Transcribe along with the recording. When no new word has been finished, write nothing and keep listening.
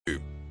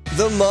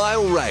The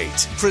Mile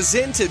Rate,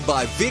 presented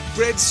by Vic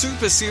Bread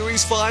Super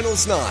Series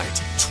Finals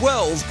Night.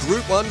 12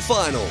 Group 1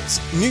 finals.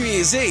 New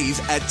Year's Eve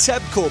at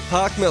Tabcorp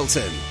Park,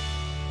 Milton.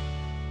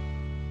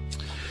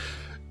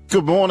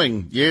 Good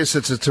morning. Yes,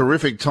 it's a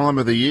terrific time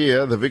of the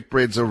year. The Vic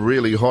Breads are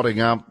really hotting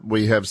up.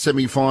 We have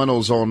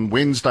semi-finals on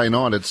Wednesday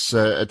night. It's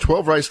a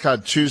 12 race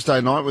card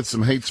Tuesday night with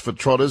some heats for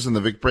trotters in the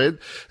Vic Bread.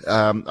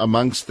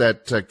 Amongst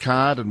that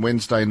card, and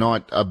Wednesday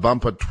night, a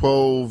bumper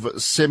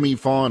 12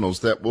 semi-finals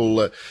that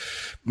will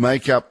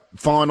make up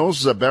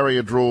finals.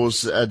 Barrier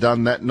draws are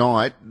done that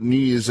night. New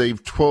Year's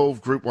Eve,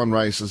 12 Group 1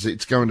 races.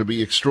 It's going to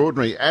be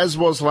extraordinary. As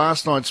was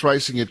last night's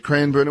racing at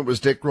Cranbourne. It was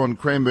Decron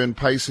Cranbourne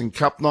Pacing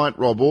Cup night.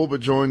 Rob Auber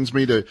joins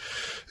me to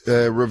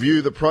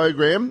review the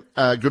program.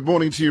 Good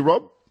morning to you,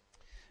 Rob.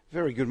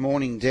 Very good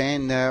morning,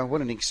 Dan.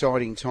 What an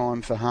exciting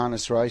time for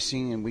harness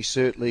racing, and we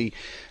certainly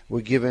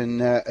were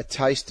given a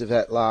taste of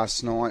that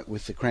last night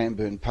with the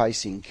Cranbourne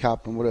Pacing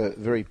Cup, and what a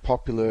very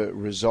popular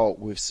result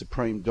with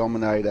Supreme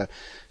Dominator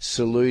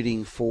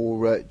saluting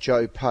for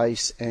Joe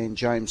Pace and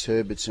James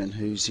Herbertson,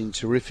 who's in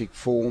terrific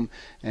form.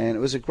 And it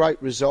was a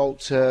great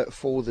result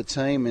for the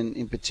team, and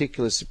in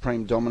particular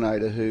Supreme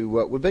Dominator, who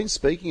we've been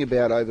speaking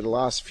about over the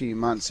last few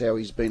months, how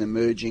he's been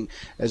emerging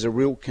as a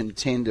real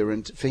contender.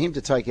 And for him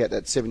to take out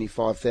that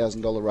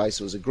 $75,000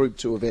 race, it was a Group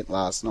 2 event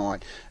last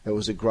night. It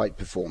was a great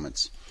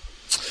performance.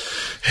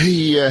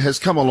 He has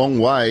come a long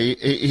way.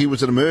 He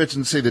was an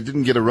emergency that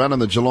didn't get a run in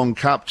the Geelong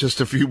Cup just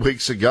a few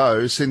weeks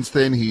ago. Since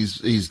then,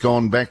 he's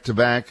gone back to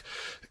back,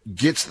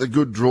 gets the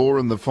good draw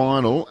in the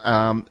final,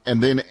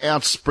 and then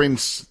out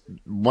sprints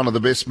one of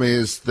the best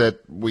mares that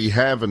we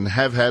have and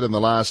have had in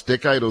the last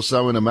decade or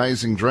so, an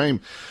Amazing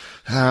Dream.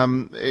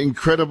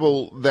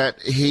 Incredible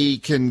that he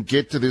can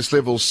get to this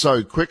level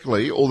so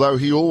quickly, although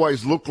he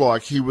always looked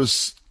like he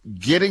was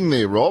getting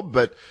there, Rob,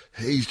 but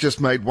he's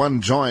just made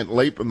one giant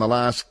leap in the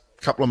last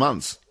couple of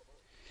months.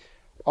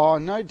 Oh,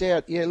 no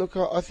doubt. Yeah, look,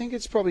 I think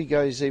it probably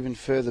goes even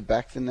further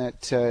back than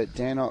that,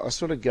 Dan. I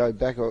sort of go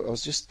back. I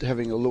was just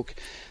having a look.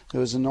 There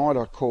was a night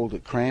I called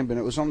at Cranbourne.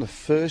 It was on the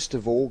 1st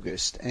of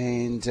August,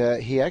 and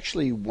he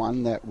actually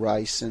won that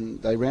race,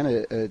 and they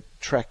ran a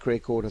track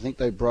record. I think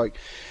they broke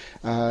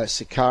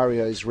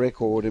Sicario's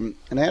record, and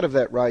out of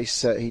that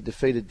race he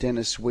defeated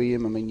Dennis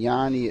William. I mean,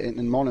 Yanni and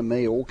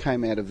Monami all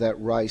came out of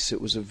that race.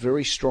 It was a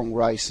very strong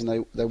race,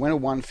 and they went a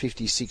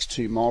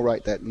 156.2 mile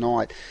rate that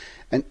night,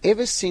 and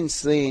ever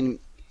since then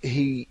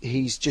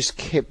he's just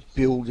kept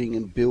building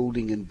and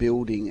building and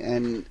building,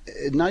 and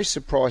no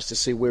surprise to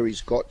see where he's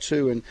got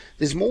to, and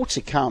there's more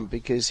to come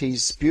because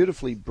he's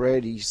beautifully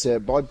bred. He's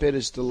by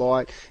Bettor's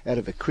Delight out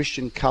of a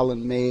Christian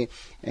Cullen mare,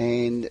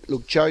 and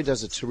look, Joe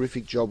does a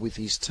terrific job with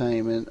his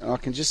team, and I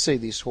can just see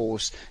this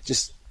horse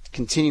just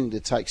continuing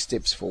to take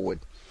steps forward.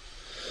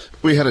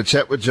 We had a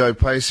chat with Joe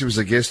Pace. He was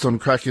a guest on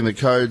Cracking the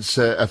Codes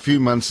a few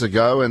months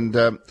ago,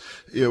 and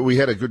we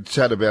had a good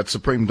chat about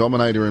Supreme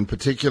Dominator in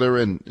particular,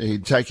 and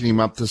he'd taken him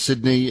up to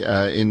Sydney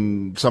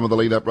in some of the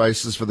lead-up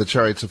races for the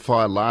Chariots of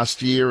Fire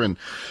last year, and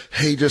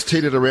he just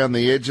hit it around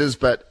the edges,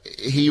 but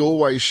he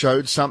always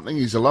showed something.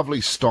 He's a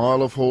lovely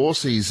style of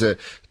horse. He's a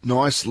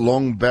nice,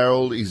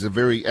 long-barreled. He's a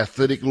very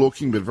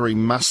athletic-looking, but very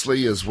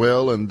muscly as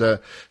well, and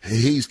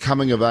he's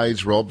coming of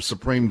age, Rob,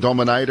 Supreme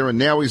Dominator, and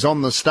now he's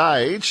on the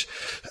stage.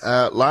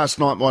 Last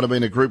night might have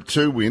been a Group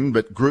 2 win,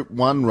 but Group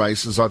 1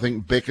 races, I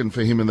think, beckon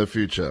for him in the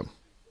future.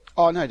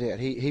 Oh, no doubt.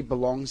 He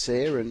belongs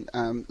there.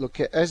 And look,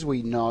 as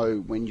we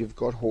know, when you've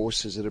got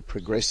horses that are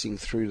progressing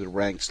through the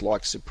ranks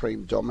like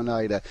Supreme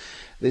Dominator,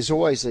 there's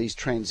always these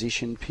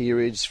transition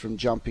periods from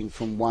jumping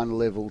from one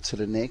level to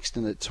the next.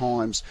 And at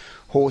times,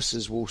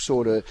 horses will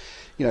sort of,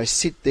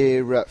 sit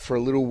there for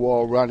a little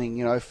while running,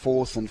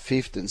 4th and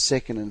 5th and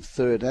 2nd and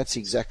 3rd. That's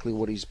exactly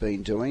what he's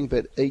been doing.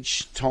 But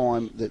each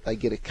time that they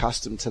get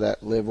accustomed to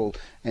that level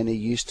and they're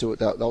used to it,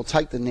 they'll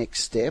take the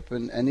next step.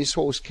 And this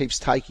horse keeps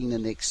taking the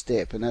next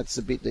step. And that's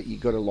the bit that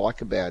you've got to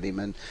like about him.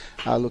 And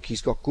look,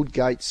 he's got good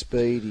gate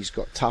speed. He's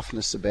got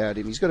toughness about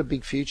him. He's got a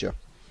big future.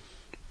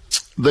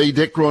 The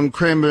Decron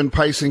Cranbourne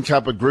Pacing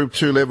Cup at Group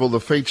 2 level, the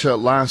feature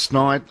last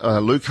night.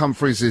 Luke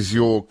Humphries is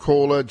your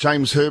caller.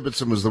 James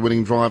Herbertson was the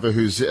winning driver,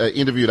 who's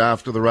interviewed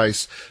after the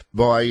race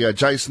by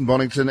Jason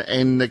Bonington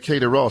and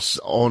Nikita Ross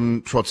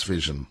on Trots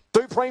Vision.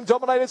 Supreme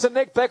Dominator's a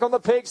neck back on the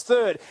pegs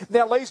third.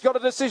 Now Lee's got a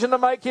decision to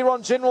make here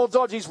on General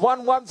Dodge. He's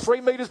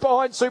 3 metres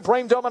behind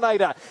Supreme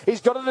Dominator.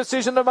 He's got a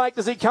decision to make.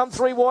 Does he come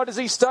 3 wide? Does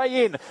he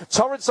stay in?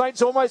 Torrid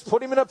Saints almost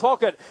put him in a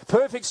pocket.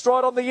 Perfect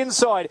stride on the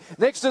inside.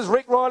 Next is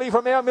Rick Riley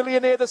from Our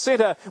Millionaire, the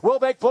centre.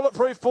 Wellback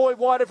Bulletproof Boy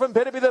wider from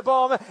Better Be the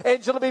Bomb.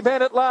 Angela B.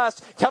 Man at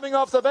last. Coming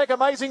off the back,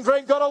 Amazing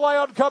Dream got away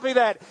on copy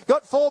that.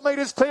 Got 4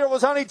 metres clear. It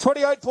was only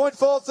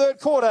 28.4 third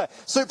quarter.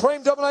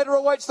 Supreme Dominator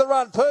awaits the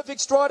run. Perfect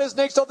Striders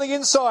next on the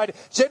inside.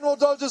 General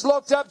Dodge is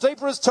locked up.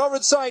 Deeper as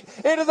Torrid Saint.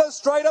 Into the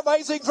straight.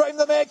 Amazing Dream.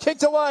 The man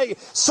kicked away.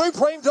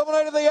 Supreme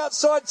Dominator the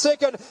outside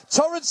second.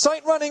 Torrid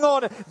Saint running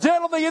on.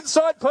 Down on the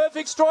inside.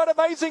 Perfect stride.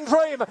 Amazing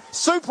Dream.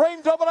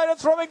 Supreme Dominator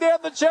throwing down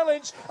the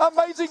challenge.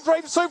 Amazing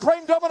Dream.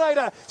 Supreme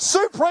Dominator.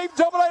 Supreme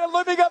Dominator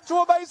looming up to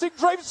Amazing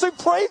Dream.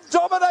 Supreme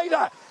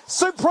Dominator.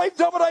 Supreme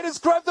Dominator's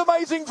grabbed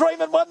Amazing Dream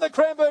and won the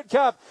Cranbourne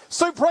Cup.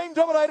 Supreme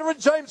Dominator and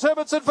James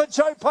Herbertson for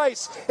Joe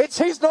Pace. It's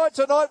his night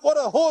tonight. What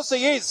a horse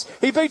he is.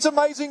 He beats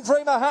Amazing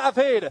Dream a half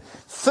head.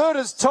 Third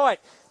is tight.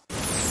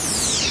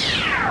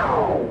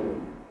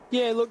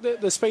 Yeah, look,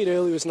 the speed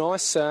early was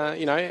nice.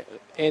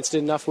 Ants did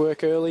enough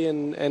work early,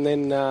 and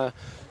then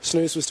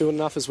Snooze was doing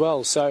enough as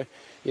well. So,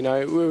 we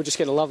were just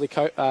getting a lovely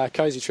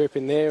cosy trip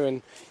in there.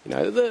 And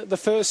the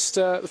first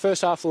half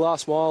of the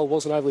last mile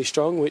wasn't overly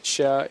strong, which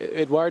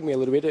it worried me a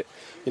little bit.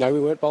 We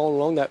weren't bowling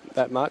along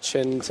that much,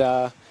 and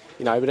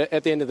but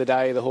at the end of the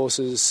day, the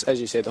horses, as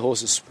you said, the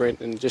horses sprint,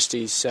 and just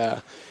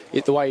the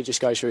way he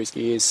just goes through his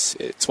gears,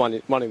 it's won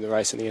him the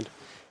race in the end.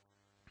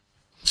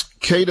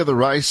 Key to the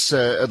race,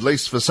 at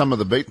least for some of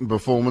the beaten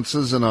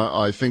performances, and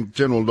I think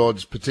General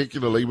Dodge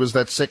particularly, was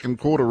that second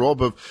quarter,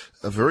 Rob, of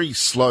a very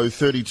slow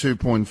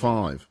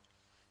 32.5.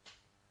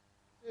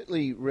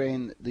 Certainly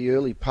ran the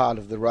early part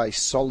of the race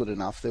solid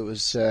enough. There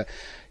was,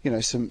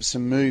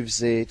 some moves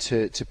there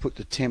to put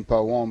the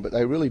tempo on, but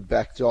they really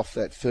backed off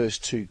that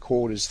first two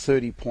quarters,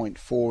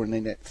 30.4 and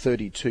then at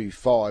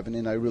 32.5, and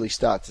then they really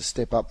start to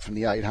step up from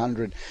the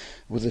 800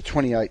 with a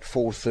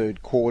 28.4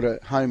 third quarter,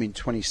 home in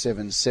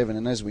 27.7.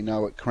 And as we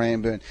know at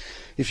Cranbourne,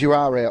 if you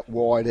are out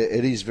wide,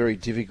 it is very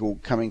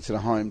difficult coming to the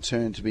home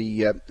turn to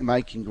be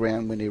making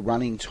ground when they're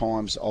running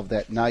times of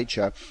that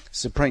nature.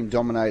 Supreme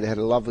Dominator had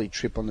a lovely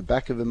trip on the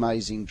back of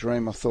Amazing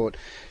Dream. I thought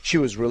she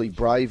was really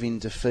brave in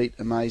defeat,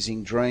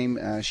 Amazing Dream.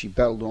 She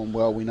battled on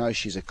well. We know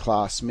she's a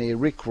class mare.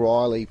 Rick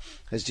Riley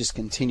has just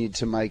continued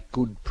to make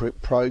good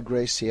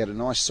progress. He had a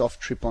nice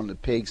soft trip on the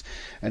pegs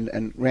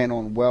and ran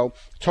on well.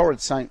 Torrid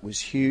Saint was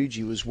huge.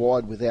 He was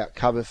wide without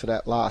cover for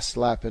that last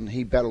lap, and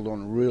he battled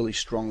on really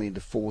strongly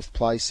into fourth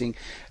placing.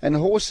 And the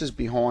horses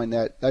behind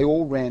that, they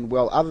all ran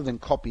well, other than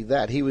Copy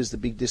That. He was the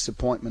big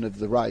disappointment of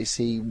the race.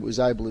 He was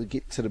able to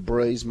get to the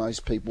breeze.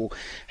 Most people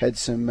had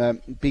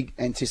some big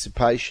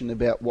anticipation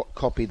about what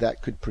Copy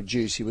That could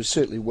produce. He was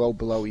certainly well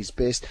below his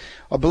best.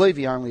 I believe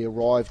he only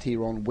arrived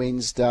here on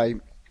Wednesday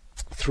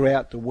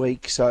throughout the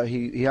week, so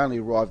he only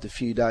arrived a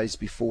few days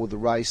before the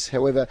race.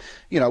 However,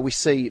 we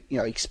see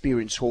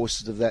experienced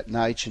horses of that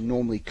nature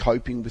normally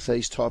coping with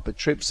these type of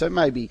trips, so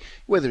maybe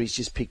whether he's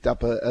just picked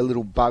up a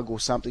little bug or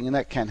something, and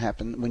that can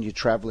happen when you're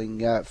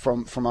travelling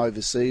from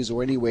overseas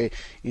or anywhere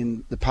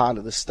in the part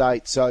of the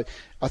state. So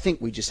I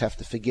think we just have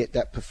to forget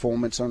that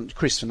performance.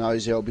 Chris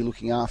Finozzi will be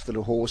looking after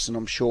the horse, and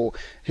I'm sure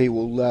he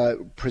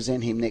will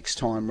present him next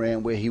time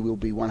round where he will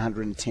be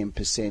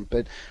 110%.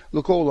 But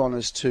look, all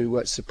honours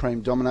to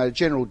Supreme Dominator.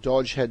 General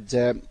Dodge had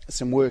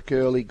some work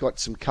early, got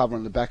some cover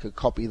on the back of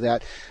Copy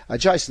That.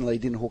 Jason Lee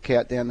didn't hook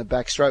out down the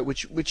back straight,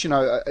 which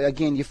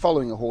again, you're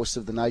following a horse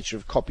of the nature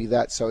of Copy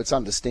That, so it's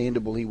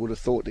understandable he would have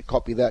thought that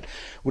Copy That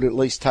would at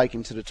least take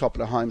him to the top of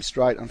the home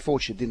straight.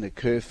 Unfortunately, it didn't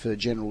occur for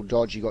General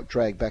Dodge. He got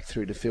dragged back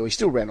through the field. He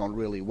still ran on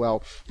really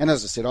well, and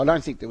as I said, I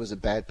don't think there was a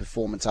bad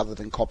performance other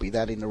than Copy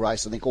That in the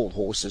race. I think all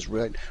horses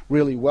ran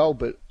really well,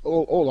 but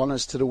all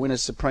honours to the winner,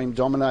 Supreme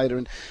Dominator.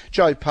 And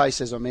Joe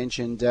Pace, as I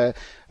mentioned, a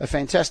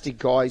fantastic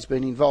guy. He's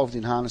been involved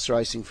in harness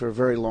racing for a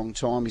very long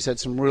time. He's had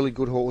some really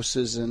good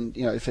horses, and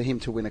for him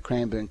to win a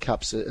Cranbourne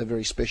Cup's a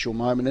very special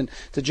moment. And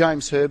to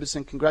James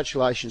Herbertson,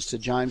 congratulations to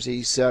James.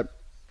 He's a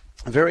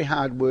very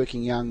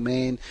hard-working young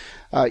man.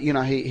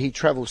 He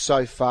travels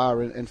so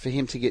far, and for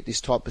him to get this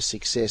type of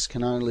success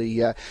can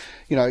only,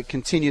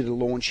 continue to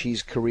launch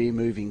his career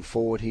moving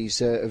forward.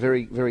 He's a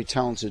very, very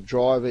talented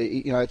driver.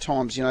 At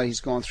times, he's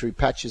gone through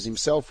patches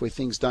himself where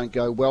things don't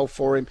go well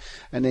for him,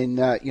 and then,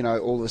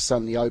 all of a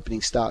sudden the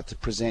openings start to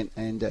present,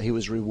 and he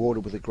was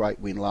rewarded with a great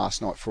win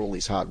last night for all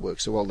his hard work.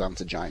 So well done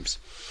to James.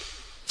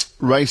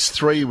 Race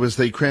 3 was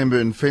the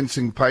Cranbourne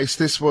Fencing Pace.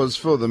 This was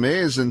for the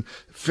mares and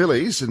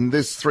fillies, and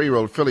this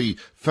 3-year-old filly,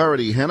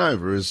 Faraday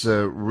Hanover, is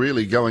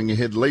really going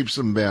ahead leaps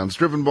and bounds,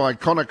 driven by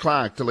Connor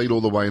Clark to lead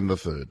all the way in the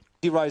third.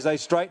 Rose, they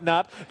straighten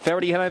up.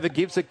 Faraday Hanover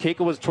gives a kick.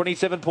 It was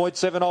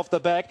 27.7 off the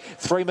back.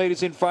 3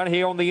 metres in front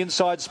here on the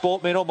inside.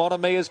 Sportmental.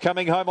 Monamia's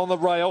coming home on the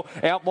rail.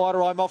 Out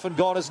wider, I'm Off and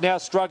Gone is now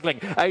struggling.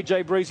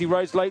 AJ Breezy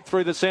Rose late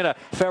through the centre.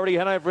 Faraday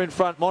Hanover in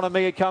front.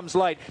 Monamia comes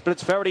late, but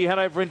it's Faraday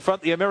Hanover in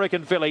front, the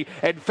American filly.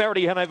 And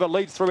Faraday Hanover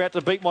leads throughout to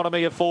beat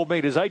Monamia 4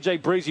 metres.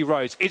 AJ Breezy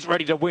Rose is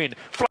ready to win.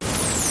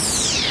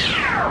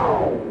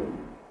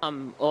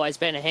 Always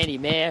been a handy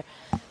mare.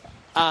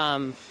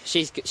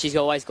 She's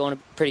always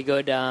gone pretty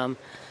good.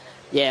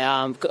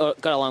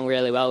 Got along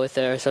really well with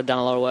her. So I've done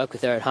a lot of work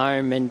with her at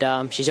home,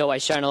 and she's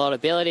always shown a lot of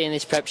ability. In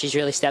this prep, she's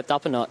really stepped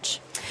up a notch.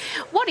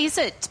 What is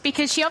it?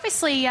 Because she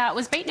obviously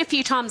was beaten a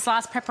few times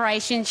last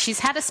preparation. She's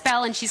had a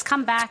spell and she's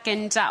come back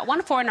and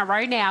won 4 in a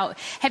row now.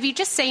 Have you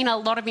just seen a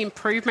lot of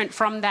improvement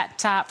from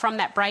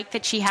that break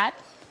that she had?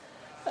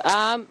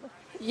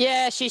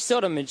 She's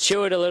sort of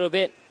matured a little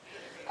bit.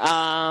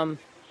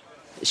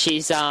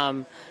 She's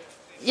matured.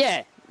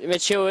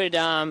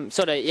 I don't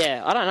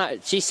know.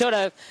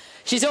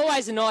 She's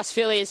always a nice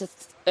filly as an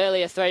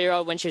earlier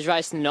 3-year-old when she was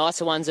racing the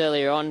nicer ones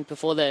earlier on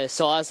before the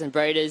sires and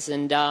breeders,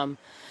 and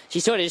she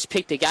sort of just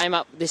picked the game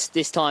up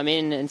this time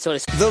in and sort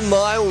of... The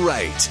Mile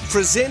Rate,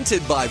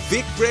 presented by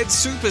Vic Bred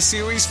Super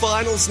Series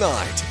Finals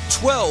Night.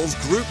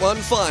 12 Group 1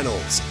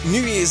 finals.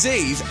 New Year's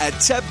Eve at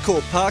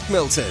Tabcorp Park,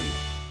 Melton.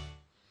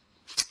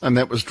 And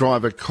that was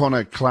driver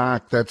Connor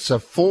Clark. That's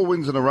 4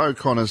 wins in a row.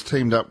 Connor's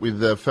teamed up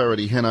with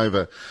Faraday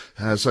Hanover.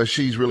 So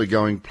she's really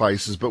going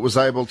places, but was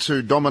able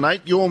to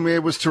dominate. Your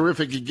mare was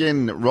terrific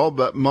again, Rob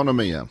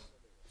Monomia.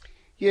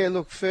 Yeah,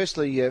 look,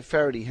 firstly,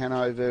 Faraday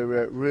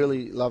Hanover,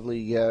 really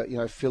lovely,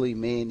 filly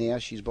mare now.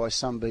 She's by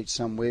Some Beach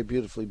Somewhere,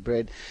 beautifully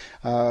bred.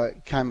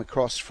 Came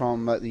across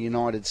from the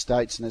United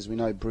States, and as we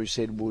know, Bruce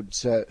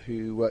Edwards,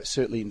 who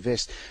certainly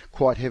invests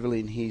quite heavily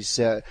in his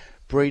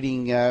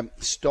breeding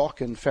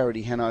stock, and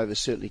Faraday Hanover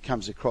certainly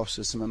comes across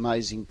with some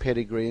amazing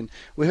pedigree. And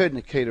we heard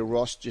Nikita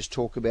Ross just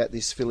talk about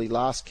this filly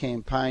last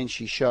campaign.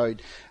 She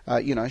showed,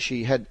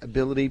 she had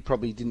ability,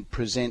 probably didn't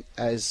present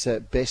as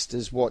best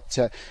as what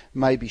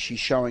maybe she's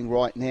showing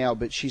right now,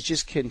 but she's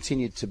just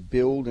continued to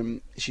build,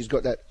 and she's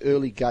got that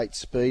early gate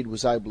speed,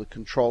 was able to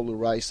control the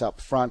race up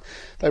front.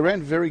 They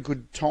ran very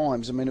good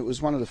times. I mean, it was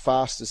one of the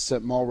fastest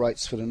mile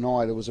rates for the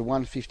night. It was a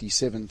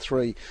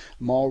 1:57.3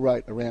 mile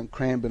rate around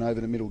Cranbourne over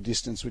the middle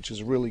distance, which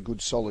was really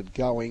good, solid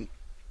going.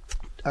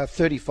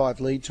 35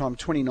 lead time,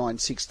 29.6,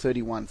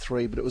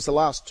 31.3, but it was the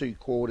last 2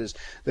 quarters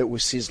that were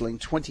sizzling,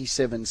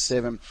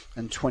 27.7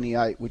 and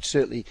 28, which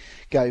certainly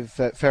gave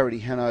Faraday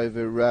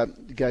Hanover,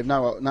 gave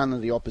none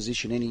of the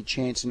opposition any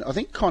chance. And I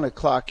think Connor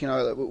Clark,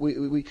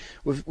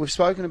 we've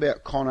spoken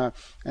about Connor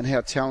and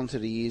how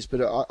talented he is,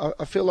 but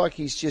I feel like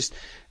he's just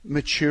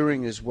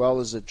maturing as well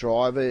as a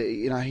driver.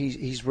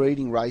 He's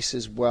reading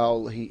races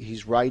well,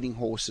 he's rating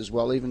horses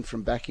well, even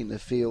from back in the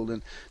field,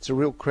 and it's a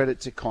real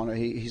credit to Connor.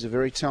 He's a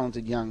very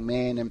talented young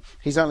man, and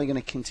he's only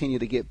going to continue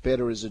to get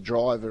better as a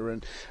driver,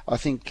 and I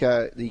think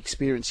the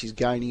experience he's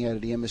gaining out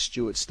of the Emma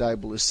Stewart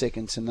stable is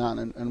second to none,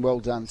 and well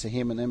done to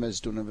him, and Emma's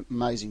doing an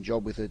amazing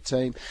job with her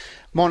team.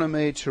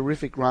 Monomere,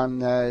 terrific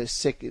run.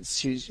 Second,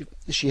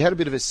 she had a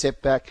bit of a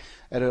setback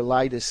at her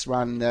latest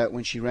run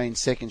when she ran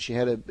second. She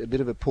had a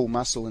bit of a pull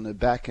muscle in her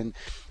back and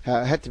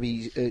had to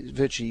be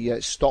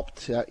virtually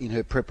stopped in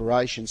her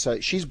preparation. So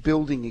she's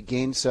building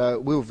again. So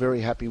we were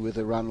very happy with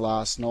her run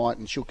last night,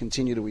 and she'll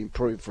continue to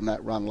improve from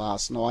that run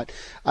last night.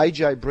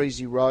 AJ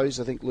Breezy Rose,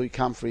 I think Luke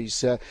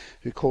Humphreys,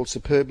 who called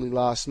superbly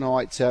last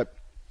night,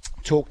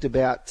 talked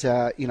about,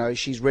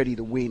 she's ready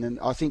to win, and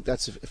I think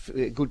that's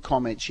a good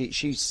comment.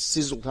 She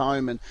sizzled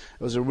home, and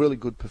it was a really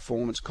good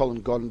performance.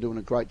 Colin Godden doing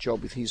a great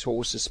job with his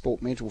horses,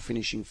 Sport Mental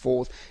finishing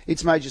 4th.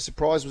 Its Major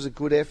Surprise was a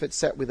good effort,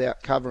 sat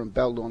without cover and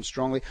battled on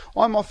strongly.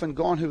 I'm Often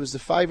Gone, who was the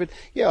favourite.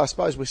 Yeah, I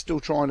suppose we're still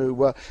trying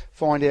to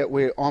find out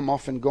where I'm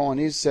Often Gone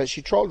is.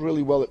 She trialled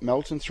really well at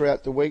Melton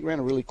throughout the week, ran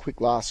a really quick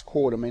last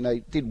quarter. I mean, they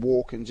did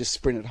walk and just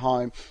sprinted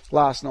home.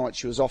 Last night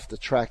she was off the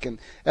track, and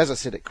as I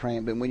said at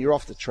Cranbourne, when you're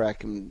off the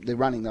track and they're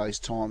running those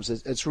times,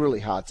 it's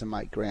really hard to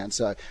make ground.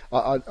 So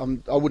I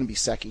wouldn't be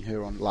sacking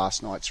her on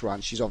last night's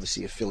run. She's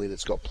obviously a filly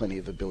that's got plenty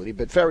of ability.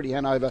 But Faraday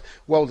Hanover,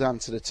 well done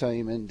to the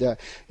team. And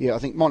I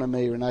think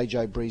Monomere and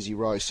AJ Breezy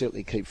Rose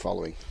certainly keep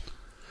following.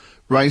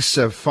 Race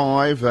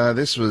 5,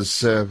 this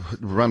was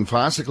run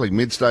farcically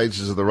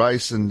mid-stages of the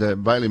race, and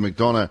Bailey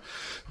McDonough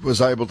was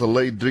able to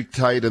lead,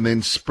 dictate, and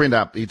then sprint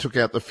up. He took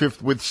out the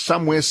 5th with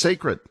Somewhere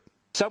Secret.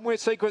 Somewhere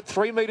Secret,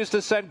 3 metres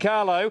to San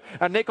Carlo.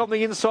 A neck on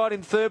the inside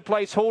in 3rd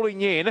place,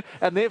 Hauling Yen.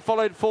 And there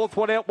followed 4th,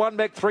 one out, 1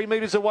 back, 3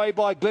 metres away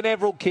by Glen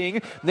Averill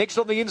King. Next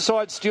on the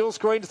inside, Steel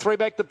Screen, 3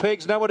 back the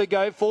pegs, nowhere to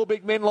go. 4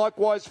 Big Men,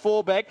 likewise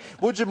 4 back.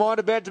 Would You Mind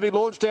about to be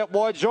launched out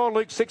wide.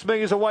 Jean-Luc, 6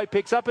 metres away,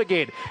 picks up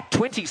again.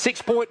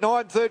 26.9,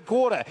 3rd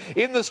quarter.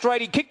 In the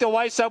straight, he kicked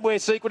away Somewhere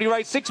Secret. He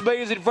raced 6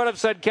 metres in front of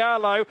San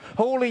Carlo.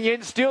 Hauling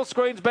Yen, Steel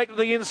Screen's back to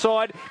the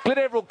inside. Glen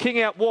Averill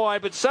King out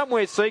wide, but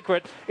Somewhere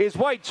Secret is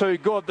way too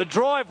good. The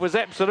drive was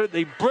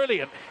absolutely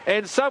brilliant,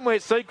 and Somewhere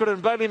Secret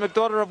and Bailey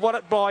McDonough have won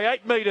it by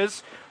 8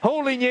 metres.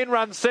 Hauling Yen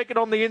runs second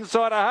on the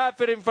inside, a half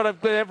bit in front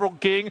of Glen Averill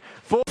King.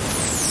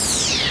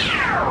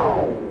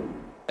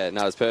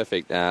 No, it's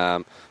perfect. Still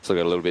got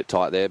a little bit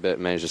tight there, but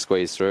managed to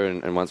squeeze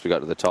through, and once we got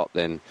to the top,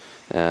 then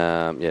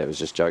it was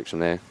just jokes from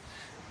there.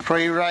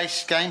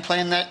 Pre-race game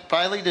plan that,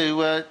 Bailey,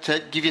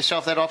 to give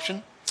yourself that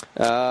option?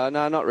 No,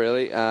 not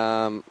really.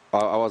 I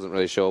wasn't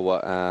really sure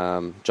what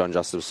John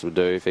Justice would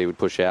do, if he would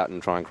push out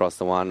and try and cross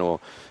the one,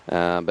 or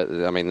but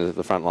I mean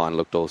the front line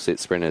looked all set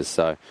sprinters,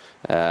 so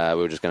we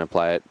were just going to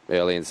play it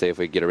early and see if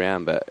we could get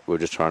around, but we were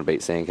just trying to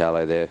beat San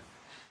Carlo there.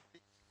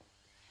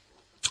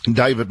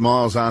 David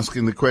Miles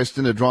asking the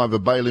question, a driver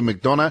Bailey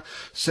McDonough,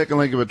 second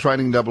leg of a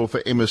training double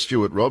for Emma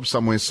Stewart. Rob,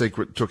 Somewhere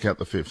Secret took out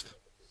the 5th.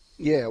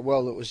 Yeah,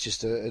 well, it was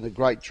just a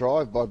great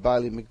drive by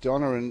Bailey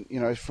McDonough,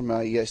 and from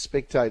a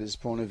spectator's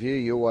point of view,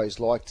 you always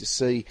like to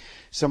see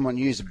someone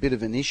use a bit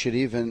of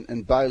initiative,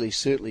 and Bailey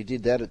certainly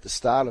did that at the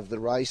start of the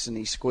race, and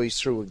he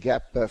squeezed through a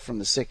gap from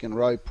the second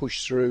row,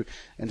 pushed through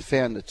and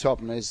found the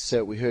top, and as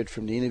we heard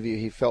from the interview,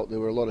 he felt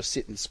there were a lot of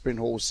sit and sprint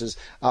horses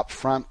up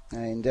front,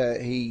 and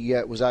he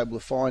was able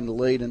to find the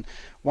lead and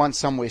One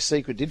Somewhere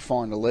Secret did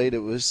find a lead. It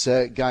was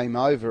game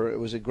over. It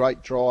was a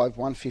great drive,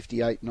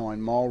 158.9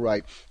 mile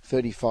rate,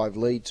 35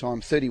 lead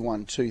time,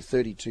 31.2,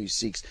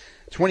 32.6.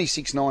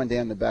 26.9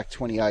 down the back,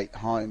 28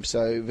 home.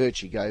 So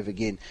Virtue gave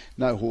again.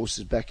 No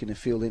horses back in the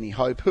field, any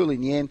hope.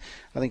 Hulin Yan,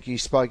 I think you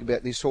spoke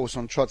about this horse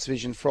on Trots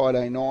Vision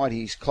Friday night.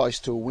 He's close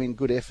to a win.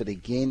 Good effort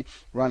again,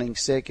 running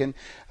second.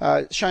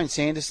 Shane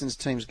Sanderson's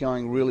team's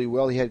going really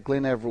well. He had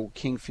Glen Averill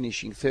King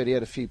finishing third. He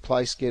had a few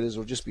place getters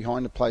or just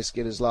behind the place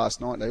getters last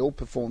night. They all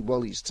performed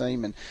well, his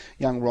team. And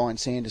young Ryan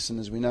Sanderson,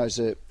 as we know, is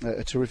a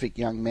terrific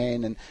young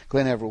man. And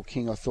Glen Averill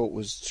King, I thought,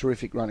 was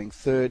terrific running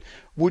third.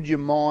 Would You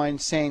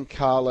Mind? San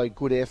Carlo,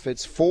 good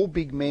efforts. Four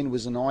Big Men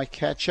was an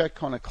eye-catcher.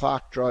 Connor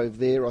Clark drove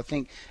there. I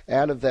think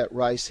out of that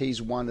race, he's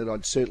one that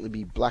I'd certainly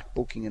be black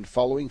booking and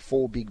following.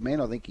 Four Big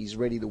Men. I think he's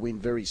ready to win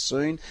very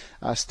soon.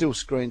 Still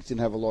Screens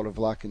didn't have a lot of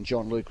luck, and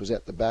John Luke was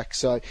at the back.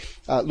 So,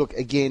 look,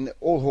 again,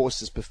 all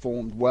horses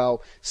performed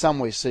well.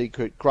 Somewhere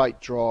Secret,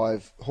 great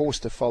drive. Horse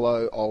to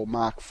follow. I'll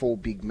mark Four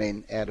Big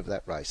Men out of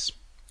that race.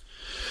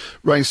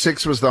 Race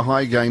 6 was the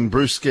high gain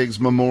Bruce Skeggs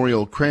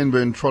Memorial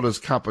Cranbourne Trotters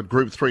Cup at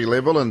Group 3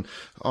 level, and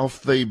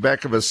off the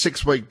back of a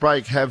 6-week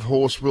break, Have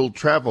Horse Will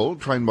Travel,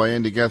 trained by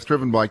Andy Gath,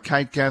 driven by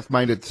Kate Gath,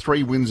 made it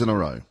 3 wins in a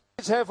row.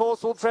 Have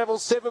Horse Will Travel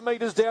 7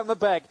 metres down the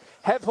back.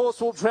 Have Horse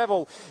Will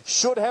Travel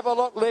should have a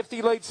lot left.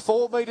 He leads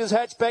 4 metres.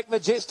 Hatchback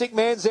Majestic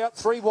Man's out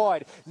 3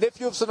 wide.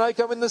 Nephew of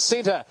Sunoco in the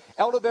centre.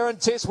 Aldebaran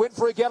Tess went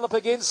for a gallop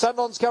again.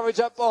 Sundon's Courage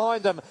up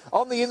behind him.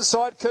 On the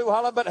inside,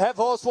 Kuhullen, but Have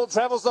Horse Will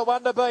Travel's the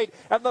one to beat.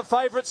 And the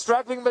favourite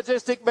struggling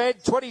Majestic Man,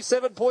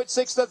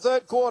 27.6 the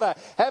third quarter.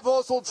 Have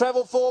Horse Will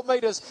Travel 4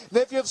 metres.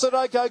 Nephew of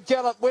Sunoco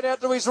gallop went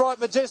out to his right.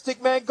 Majestic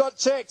Man got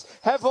checked.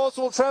 Have Horse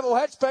Will Travel.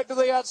 Hatchback to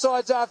the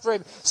outsides after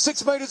him.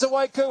 6 metres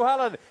away, Kuhullen.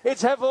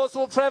 It's Have Horse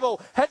Will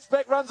Travel.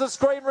 Hatchback runs a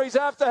screamer. He's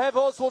after Have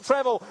Horse Will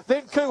Travel.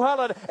 Then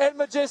Kuhullen and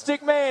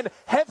Majestic Man.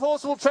 Have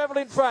Horse Will Travel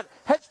in front.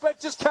 Hatchback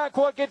just can't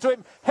quite get to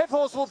him. Have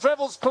Horse Will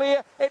Travel's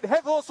clear, and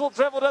Have Horse Will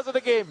Travel does it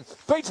again.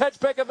 Beats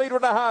Hatchback 1.5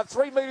 metres.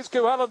 3 metres,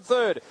 Kuhullen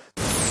third.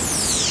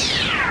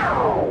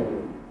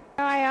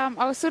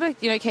 I was sort of,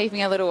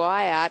 keeping a little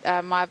eye out.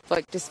 I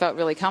just felt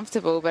really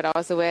comfortable, but I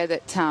was aware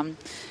that,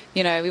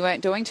 we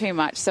weren't doing too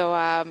much. So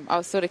I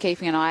was sort of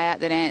keeping an eye out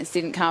that ants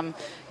didn't come,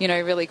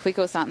 really quick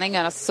or something.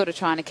 And I was sort of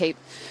trying to keep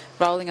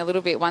rolling a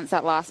little bit. Once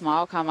that last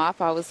mile come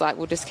up, I was like,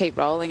 we'll just keep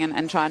rolling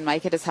and try and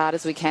make it as hard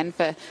as we can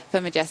for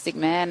Majestic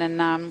Man.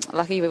 And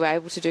lucky we were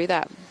able to do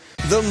that.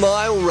 The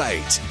Mile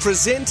Rate,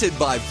 presented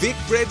by Vic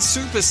Bred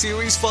Super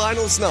Series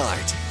Finals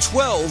Night.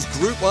 12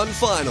 Group 1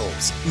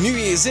 Finals. New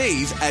Year's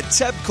Eve at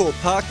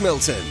Tabcorp Park,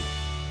 Melton.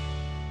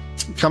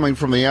 Coming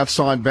from the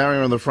outside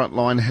barrier on the front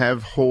line,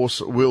 Have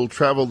Horse Will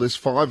Travel, this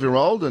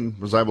 5-year-old, and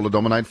was able to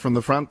dominate from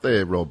the front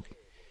there, Rob.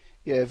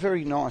 Yeah,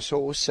 very nice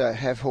horse.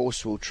 Have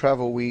Horse Will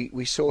Travel.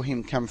 We saw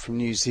him come from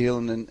New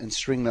Zealand and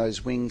string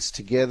those wings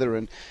together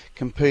and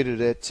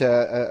competed at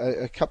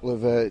a couple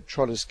of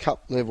Trotters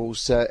Cup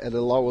levels at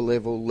a lower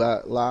level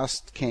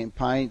last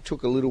campaign. It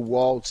took a little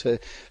while to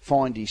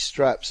find his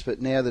straps,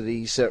 but now that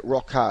he's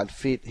rock hard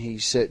fit,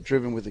 he's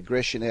driven with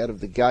aggression out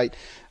of the gate.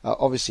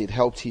 Obviously, it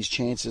helped his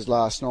chances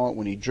last night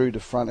when he drew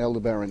to front.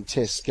 Aldebaran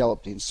Tess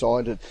galloped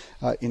inside it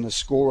in the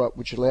score-up,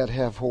 which allowed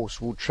Have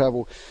Horse Will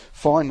Travel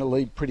find the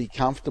lead pretty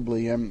comfortably.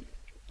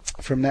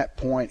 From that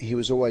point, he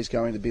was always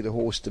going to be the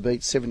horse to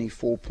beat.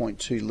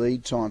 74.2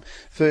 lead time.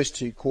 First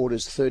 2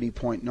 quarters,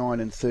 30.9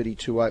 and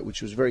 32.8,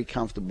 which was very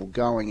comfortable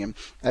going. And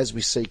as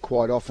we see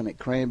quite often at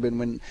Cranbourne,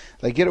 when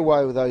they get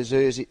away with those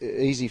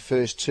easy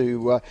first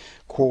 2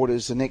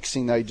 quarters, the next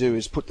thing they do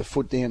is put the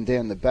foot down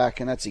the back,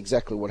 and that's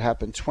exactly what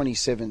happened.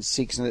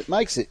 27.6, and it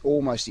makes it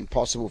almost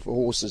impossible for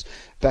horses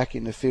back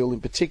in the field,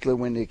 in particular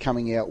when they're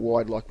coming out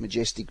wide like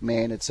Majestic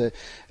Man.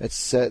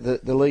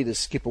 The leaders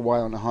skip away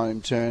on the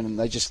home turn, and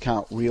they just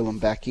can't reel them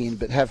back in.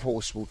 But Have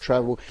Horse Will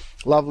Travel,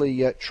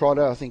 lovely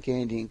trotter. I think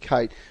Andy and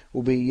Kate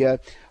will be,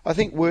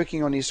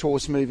 working on his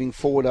horse moving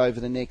forward over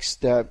the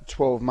next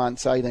 12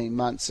 months, 18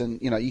 months, and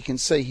you can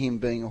see him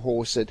being a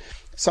horse that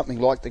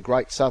something like the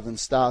Great Southern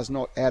Star's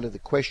not out of the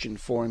question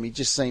for him. He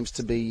just seems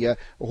to be a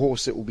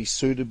horse that will be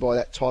suited by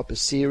that type of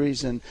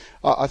series, and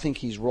I think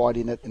he's right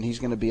in it, and he's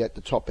going to be at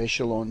the top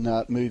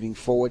echelon moving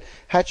forward.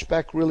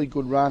 Hatchback, really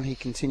good run. He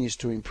continues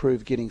to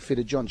improve, getting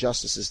fitter. John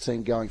Justice's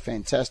team going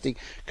fantastic.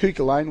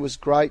 Kooka Lane was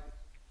great.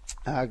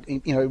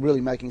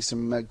 Really making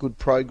some good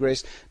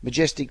progress.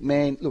 Majestic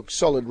Man, look,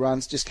 solid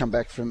runs, just come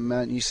back from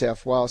New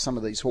South Wales. Some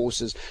of these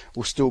horses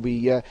will still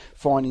be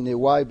finding their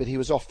way, but he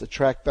was off the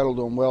track, battled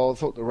on well. I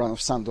thought the run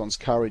of Sundon's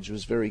Courage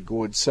was very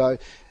good. So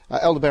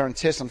Aldebaran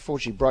Tess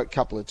unfortunately broke a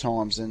couple of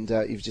times, and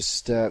you've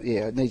just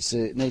it needs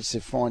to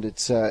find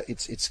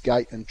its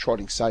gait and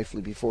trotting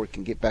safely before it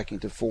can get back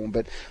into form.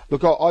 But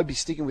look, I'd be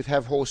sticking with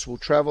Have Horse Will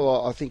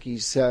Travel. I think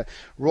he's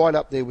right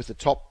up there with the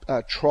top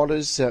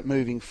trotters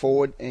moving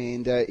forward,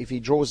 and if he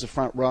draws the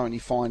front row and he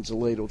finds the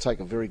lead, it'll take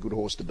a very good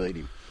horse to beat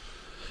him.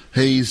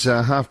 He's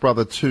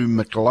half-brother to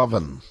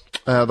McLovin.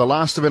 The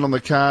last event on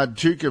the card,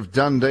 Duke of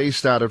Dundee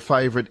started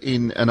favourite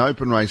in an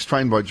open race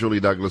trained by Julie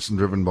Douglas and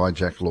driven by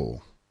Jack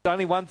Law.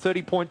 Only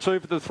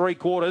 130.2 for the 3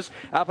 quarters.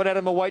 Up and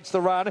Adam awaits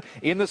the run.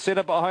 In the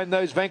centre behind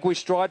those, Vanquish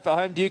Stride for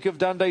home. Duke of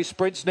Dundee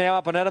sprints now.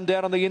 Up and Adam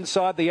down on the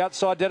inside. The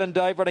outside, Dan and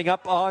Dave running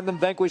up behind them.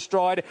 Vanquish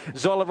Stride.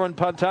 Zoliver and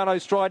Pantano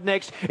Stride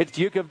next. It's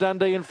Duke of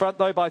Dundee in front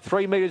though by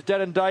 3 metres.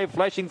 Dan and Dave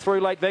flashing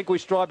through late.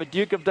 Vanquish Stride, but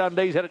Duke of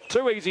Dundee's had it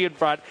too easy in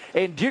front.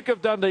 And Duke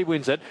of Dundee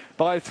wins it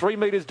by 3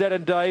 metres. Dan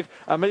and Dave,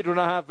 1.5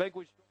 metres.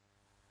 Vanquish.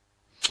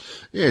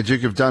 Yeah,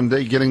 Duke of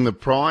Dundee getting the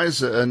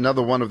prize.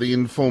 Another one of the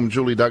informed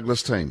Julie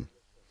Douglas team.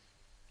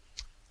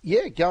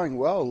 Yeah, going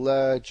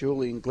well.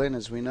 Julie and Glenn,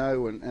 as we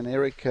know, and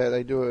Eric,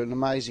 they do an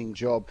amazing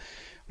job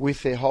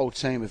with their whole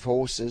team of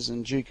horses.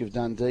 And Duke of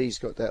Dundee's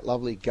got that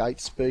lovely gate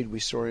speed. We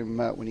saw him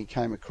when he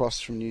came across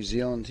from New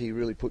Zealand. He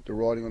really put the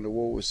writing on the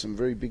wall with some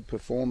very big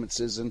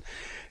performances. And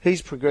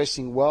he's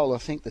progressing well. I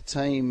think the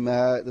team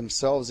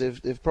themselves,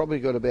 they've probably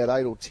got about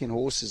 8 or 10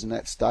 horses in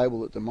that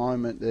stable at the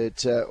moment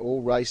that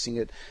all racing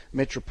at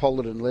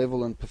metropolitan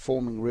level and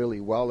performing really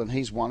well. And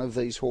he's one of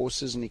these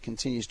horses, and he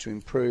continues to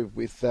improve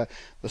with the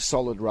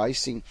solid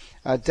racing.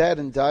 Dad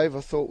and Dave,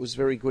 I thought, was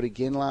very good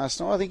again last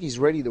night. I think he's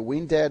ready to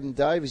win, Dad and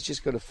Dave. He's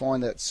just got to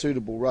find that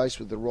suitable race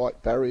with the right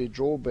barrier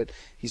draw, but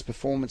his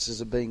performances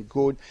have been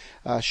good.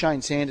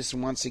 Shane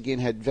Sanderson once again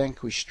had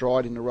Vanquish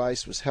Stride in the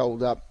race, was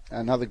held up.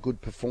 Another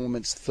good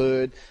performance.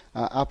 Third,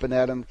 Up and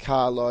Adam,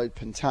 Carload,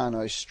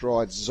 Pantano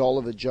Stride,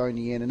 Zoliver,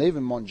 Jonien, and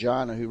even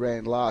Monjana, who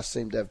ran last,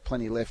 seemed to have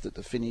plenty left at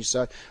the finish.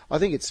 So I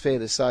think it's fair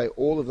to say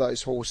all of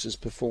those horses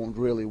performed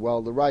really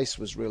well. The race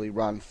was really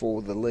run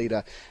for the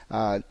leader,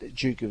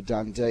 Duke of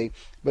Dundee.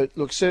 But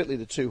look, certainly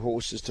the 2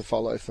 horses to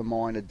follow for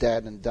mine are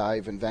Dad and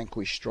Dave and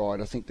Vanquish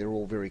Stride. I think they're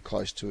all very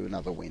close to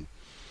another win.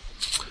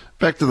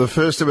 Back to the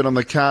first event on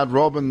the card,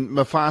 Rob, and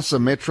Mufasa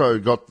Metro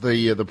got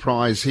the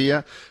prize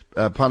here.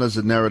 Punters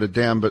had narrowed it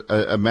down, but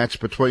a match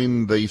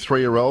between the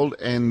 3-year-old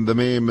and the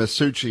mare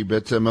Masucci.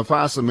 But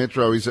Mufasa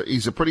Metro,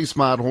 he's a pretty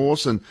smart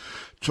horse, and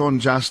John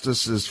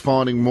Justice is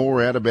finding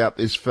more out about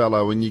this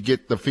fellow, and you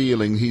get the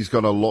feeling he's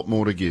got a lot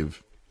more to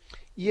give.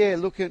 Yeah,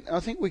 look, I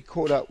think we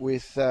caught up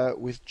with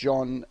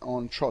John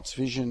on Trot's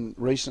Vision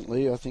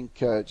recently, I think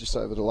just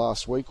over the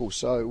last week or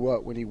so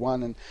when he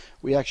won, and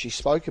we actually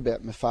spoke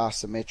about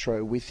Mufasa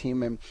Metro with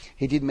him, and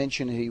he did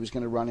mention that he was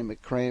going to run him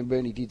at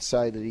Cranbourne. He did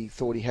say that he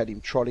thought he had him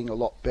trotting a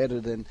lot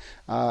better than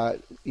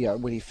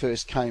when he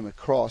first came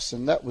across,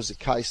 and that was the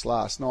case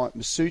last night.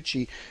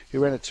 Masucci, who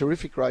ran a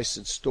terrific race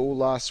at Stall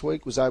last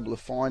week, was able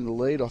to find the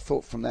lead. I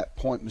thought from that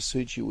point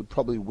Masucci would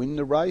probably win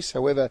the race.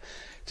 However,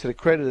 to the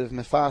credit of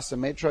Mufasa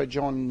Metro,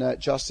 John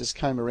Justice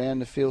came around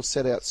the field,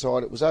 set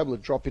outside. It was able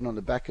to drop in on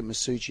the back of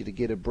Masucci to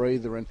get a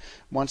breather, and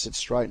once it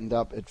straightened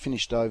up, it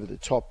finished over the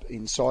top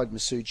inside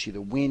Masucci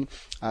to win.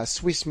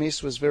 Swiss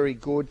Miss was very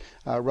good,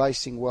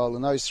 racing well,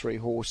 and those 3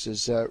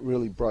 horses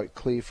really broke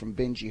clear from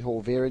Benji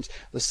Hall variants.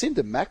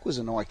 Lucinda Mack was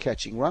an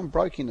eye-catching run,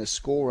 broke in the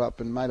score up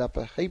and made up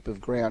a heap of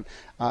ground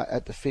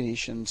at the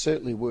finish, and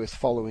certainly worth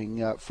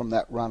following from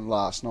that run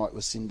last night,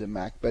 Lucinda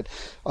Mack. But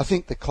I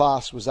think the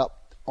class was up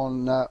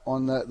on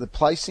the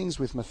placings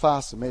with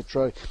Mufasa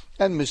Metro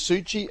and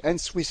Masucci and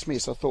Swiss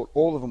Miss. I thought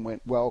all of them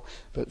went well,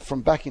 but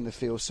from back in the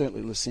field,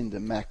 certainly Lucinda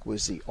Mack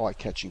was the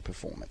eye-catching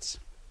performance.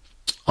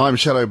 I'm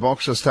Shadow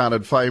Boxer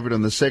started favourite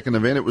in the second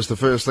event. It was the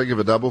first leg of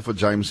a double for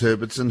James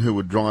Herbertson, who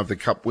would drive the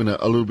Cup winner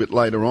a little bit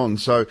later on.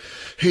 So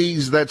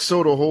he's that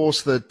sort of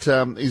horse that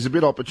is a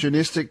bit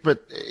opportunistic,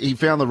 but he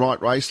found the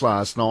right race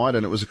last night,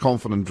 and it was a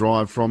confident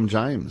drive from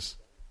James.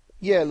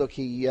 Yeah, look,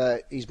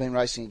 he's been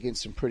racing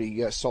against some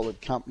pretty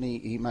solid company.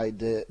 He made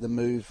the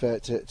move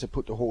to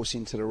put the horse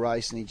into the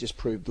race, and he just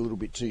proved a little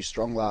bit too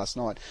strong last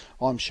night.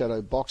 I'm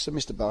Shadow Boxer.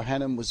 Mr.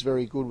 Bohannon was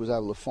very good, was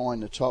able to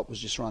find the top, was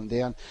just run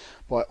down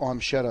by I'm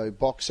Shadow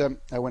Boxer.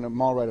 They went a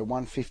mile rate of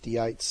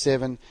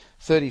 158.7,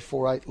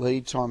 34.8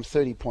 lead time,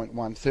 30.1,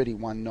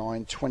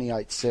 31.9,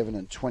 28.7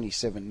 and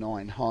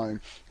 27.9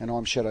 home. And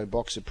I'm Shadow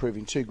Boxer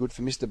proving too good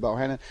for Mr.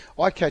 Bohannon.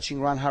 Eye-catching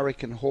run,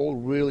 Hurricane Hall,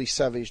 really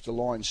savaged the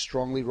line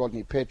strongly.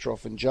 Rodney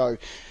Petroff and Joe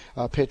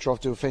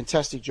Petroff do a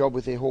fantastic job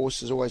with their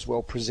horses, always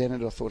well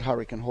presented. I thought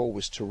Hurricane Hall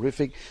was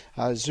terrific.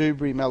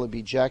 Zubri,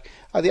 Malaby Jack.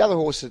 The other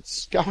horse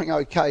that's going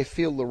okay,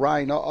 Feel the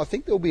Rain. I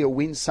think there'll be a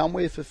win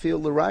somewhere for Feel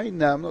the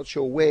Rain. I'm not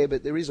sure where,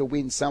 but there is a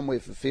win somewhere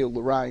for Feel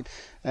the Rain.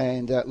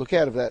 And look,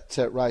 out of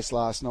that race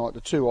last night, the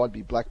 2 I'd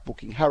be black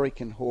booking,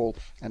 Hurricane Hall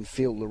and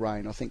Feel the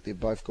Rain. I think they've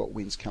both got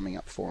wins coming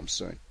up for them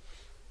soon.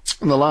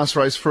 And the last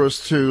race for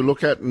us to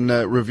look at and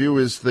review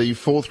is the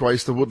 4th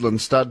race, the Woodland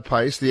Stud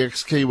Pace. The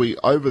ex-Kiwi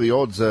over the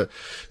odds, a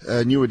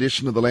new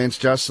addition to the Lance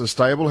Justice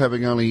stable,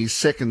 having only his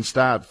 2nd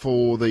start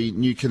for the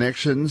new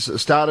connections.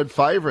 Started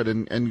favourite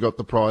and got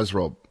the prize,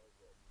 Rob.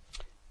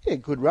 Yeah,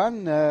 good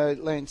run.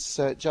 Lance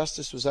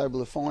Justice was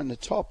able to find the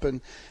top,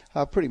 and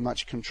pretty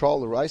much control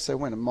the race. They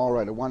went a mile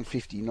rate of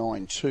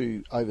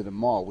 1:59.2 over the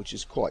mile, which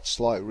is quite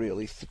slow,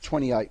 really.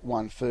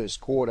 28-1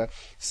 first quarter.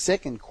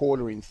 Second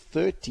quarter in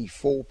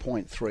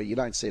 34.3. You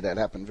don't see that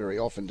happen very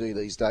often, do you,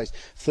 these days?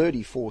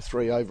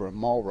 34.3 over a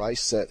mile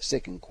race,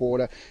 second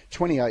quarter.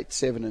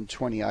 28-7 and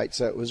 28,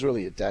 so it was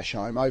really a dash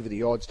home. Over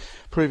the odds,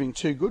 proving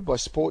too good by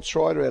Sports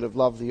Rider out of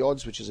Love the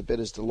Odds, which is a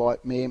bettor's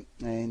delight mare,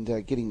 and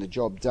getting the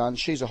job done.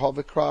 She's a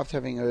Hovercraft,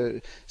 having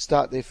a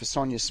start there for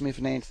Sonia Smith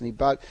and Anthony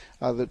Butt.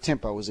 The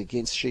tempo was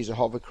against She's a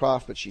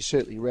Hovercraft, but she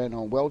certainly ran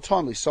on well.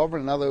 Timely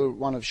Sovereign, another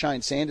one of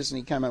Shane Sanderson.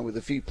 He came out with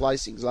a few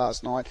placings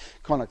last night.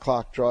 Connor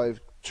Clark drove.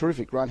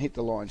 Terrific run, hit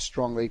the line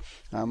strongly.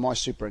 My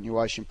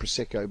Superannuation,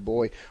 Prosecco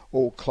Boy,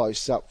 all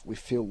close up with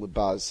Phil the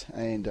Buzz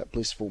and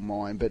Blissful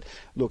Mind. But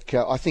look,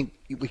 I think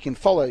we can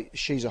follow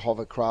She's a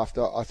Hovercraft.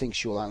 I think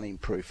she'll only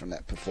improve from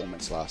that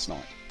performance last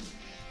night.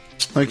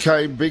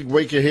 Okay, big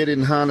week ahead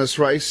in harness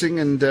racing,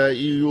 and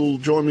you'll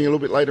join me a little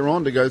bit later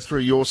on to go through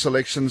your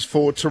selections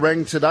for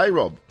Terang today,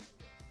 Rob.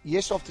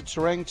 Yes, off to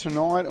Terang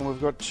tonight, and we've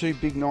got two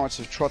big nights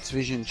of Trots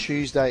Vision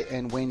Tuesday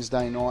and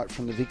Wednesday night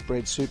from the Vic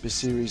Bred Super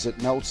Series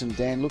at Melton.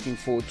 Dan, looking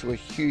forward to a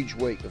huge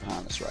week of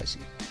harness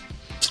racing.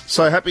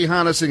 So happy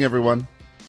harnessing, everyone.